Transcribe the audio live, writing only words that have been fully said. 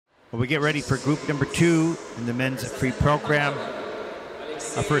Well, we get ready for group number 2 in the men's free program.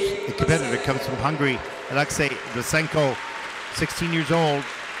 Our first competitor comes from Hungary, Aleksei, VLASENKO, 16 years old,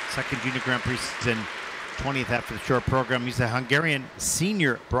 second Junior Grand Prix season, 20th after the short program. He's a Hungarian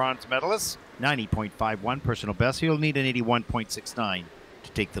senior bronze medalist, 90.51 personal best. He'll need an 81.69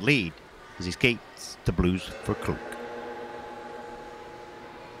 to take the lead as he skates the blues for Kluk.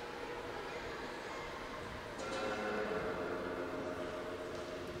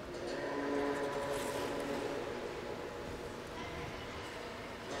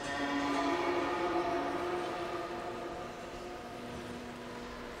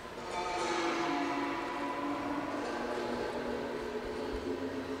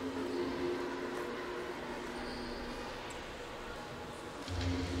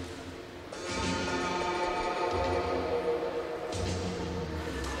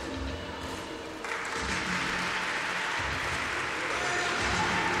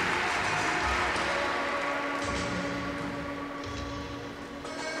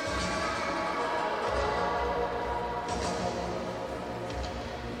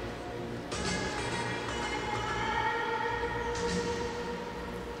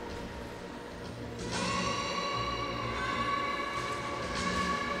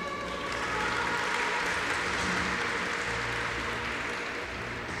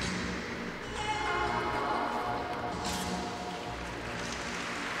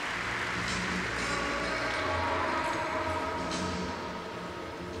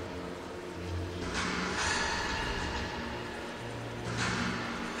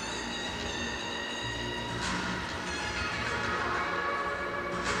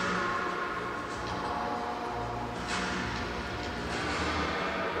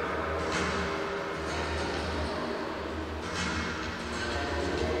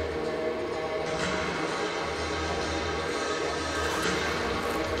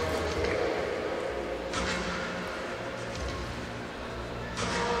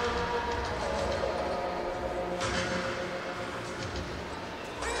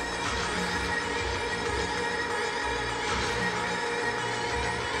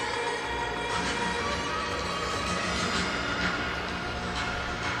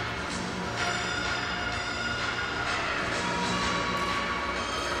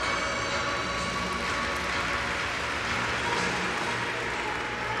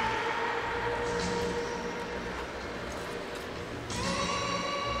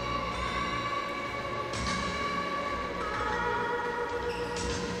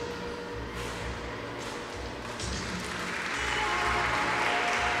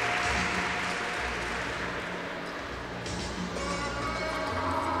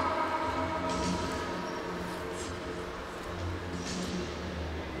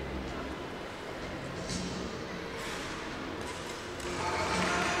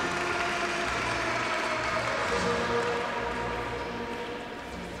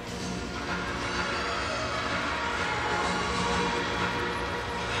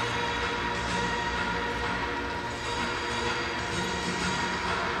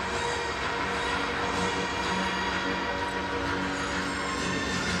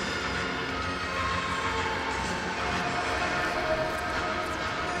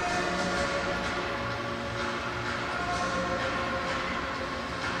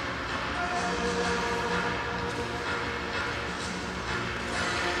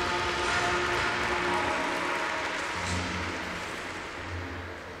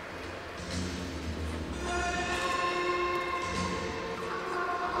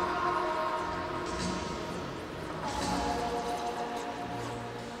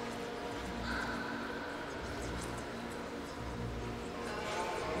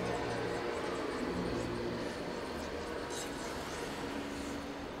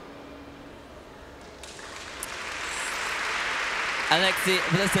 Aleksei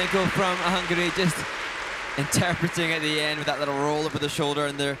VLASENKO from Hungary just interpreting at the end with that little roll over the shoulder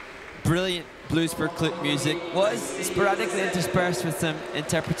and their brilliant blues for Kluk music was sporadically interspersed with some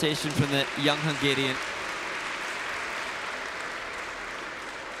interpretation from the young Hungarian.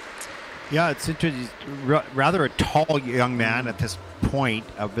 Yeah, it's interesting. He's rather a tall young man at this point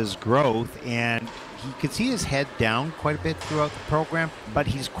of his growth, and you can see his head down quite a bit throughout the program, but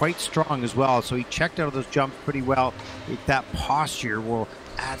he's quite strong as well. So he checked out of those jumps pretty well. That posture will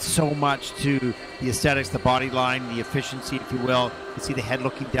add so much to the aesthetics, the body line, the efficiency, if you will. You can see the head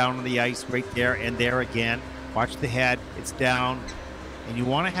looking down on the ice right there and there again. Watch the head, it's down. And you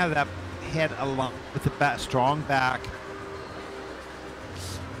want to have that head along with the back, strong back.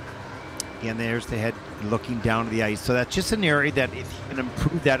 And there's the head looking down to the ice. So that's just an area that if you can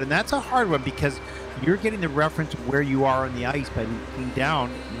improve that, and that's a hard one because you're getting the reference of where you are on the ice by looking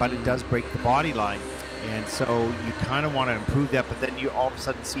down, but it does break the body line. And so you kind of want to improve that, but then you all of a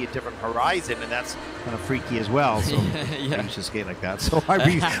sudden see a different horizon, and that's kind of freaky as well. So yeah. I used to skate like that. So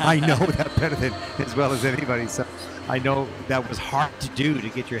I know that better than as well as anybody. So I know that was hard to do, to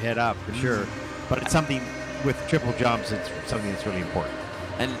get your head up for sure. But it's something with triple jumps, it's something that's really important.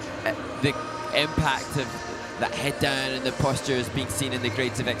 And the impact of that head down and the posture is being seen in the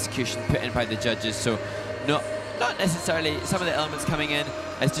grades of execution put in by the judges. So not necessarily some of the elements coming in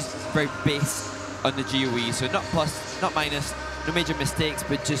as just very base on the GOE, so not plus, not minus, no major mistakes,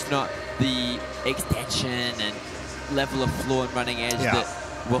 but just not the extension and level of flow and running edge that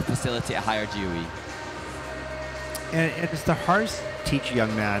will facilitate a higher GOE. And it's the hardest to teach a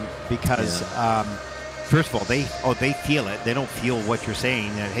young man because, first of all, they feel it. They don't feel what you're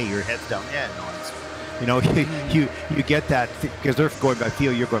saying. That hey, your head's down. Yeah, no, it's, you know, you get that because they're going by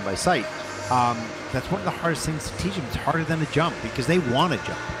feel, you're going by sight. That's one of the hardest things to teach them. It's harder than to jump because they want to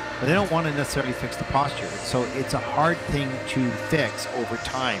jump. But they don't want to necessarily fix the posture. So it's a hard thing to fix over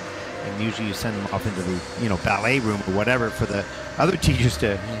time. And usually you send them off into the ballet room or whatever for the other teachers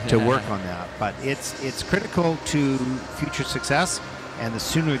to work on that. But it's critical to future success. And the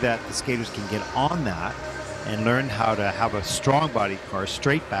sooner that the skaters can get on that and learn how to have a strong body core,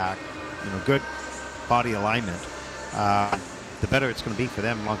 straight back, good body alignment, the better it's going to be for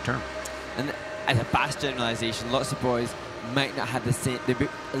them long term. And as a vast generalization, lots of boys might not have the same, they're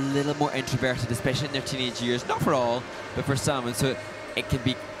a little more introverted, especially in their teenage years. Not for all, but for some. And so it can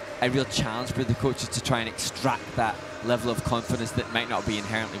be a real challenge for the coaches to try and extract that level of confidence that might not be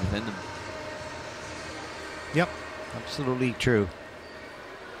inherently within them. Yep, absolutely true.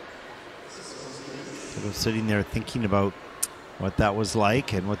 Sort of sitting there thinking about what that was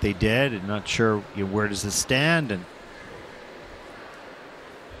like and what they did, and not sure where does this stand. And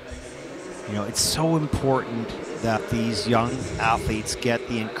it's so important that these young athletes get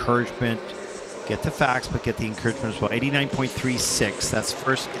the encouragement, get the facts, but get the encouragement as well. 89.36, that's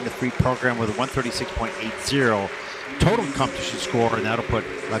first in the free program with a 136.80 total competition score, and that'll put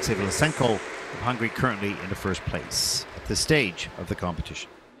Aleksei VLASENKO of Hungary currently into first place at this stage of the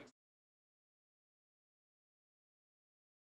competition.